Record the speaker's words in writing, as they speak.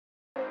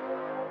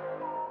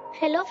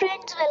Hello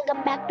friends,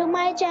 welcome back to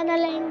my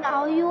channel and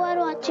now you are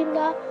watching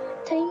a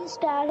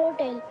 3-star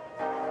hotel.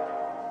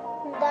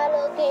 The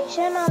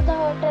location of the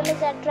hotel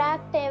is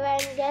attractive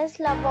and guests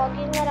love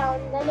walking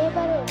around the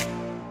neighborhood.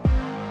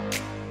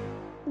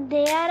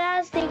 There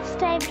are 6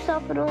 types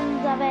of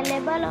rooms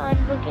available on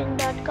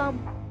booking.com.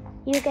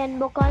 You can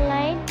book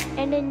online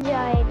and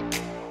enjoy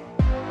it.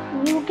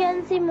 You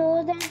can see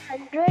more than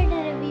 100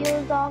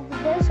 reviews of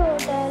this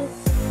hotel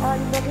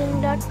on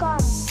booking.com.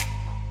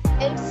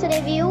 Its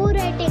review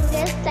rating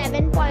is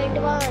 7.1,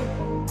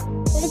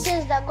 which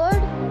is the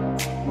good.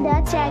 The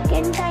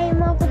check-in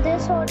time of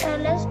this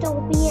hotel is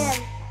 2 p.m.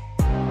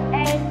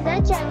 and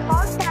the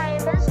check-out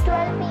time is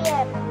 12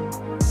 p.m.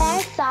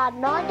 Pets are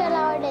not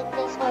allowed in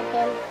this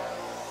hotel.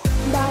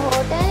 The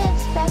hotel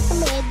expects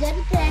major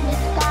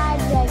credit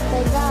cards and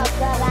reserves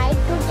the right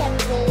to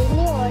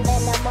temporarily hold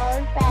an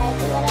amount prior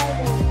to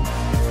arrival.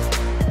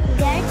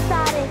 Guests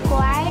are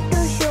required to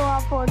show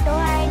a photo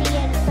ID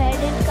and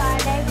credit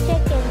card at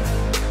check-in.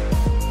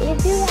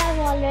 If you have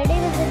already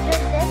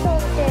visited this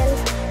hotel,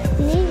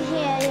 please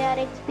share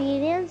your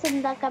experience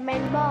in the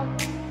comment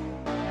box.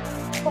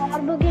 For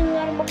booking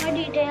or more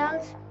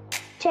details,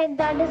 check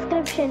the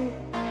description.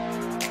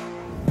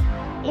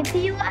 If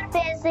you are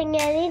facing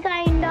any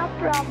kind of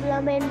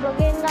problem in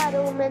booking a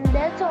room in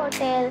this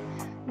hotel,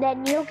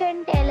 then you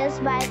can tell us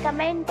by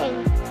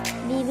commenting.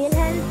 We will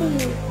help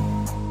you.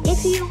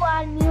 If you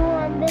are new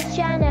on this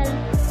channel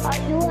or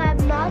you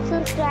have not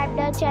subscribed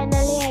our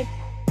channel yet,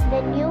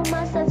 then you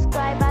must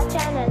subscribe our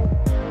channel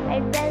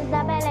and press the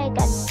bell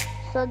icon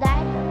so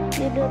that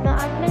you do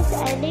not miss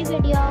any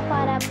video of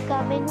our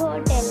upcoming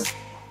hotel.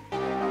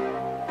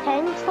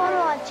 Thanks for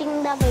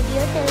watching the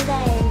video till the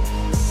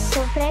end.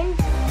 So friends,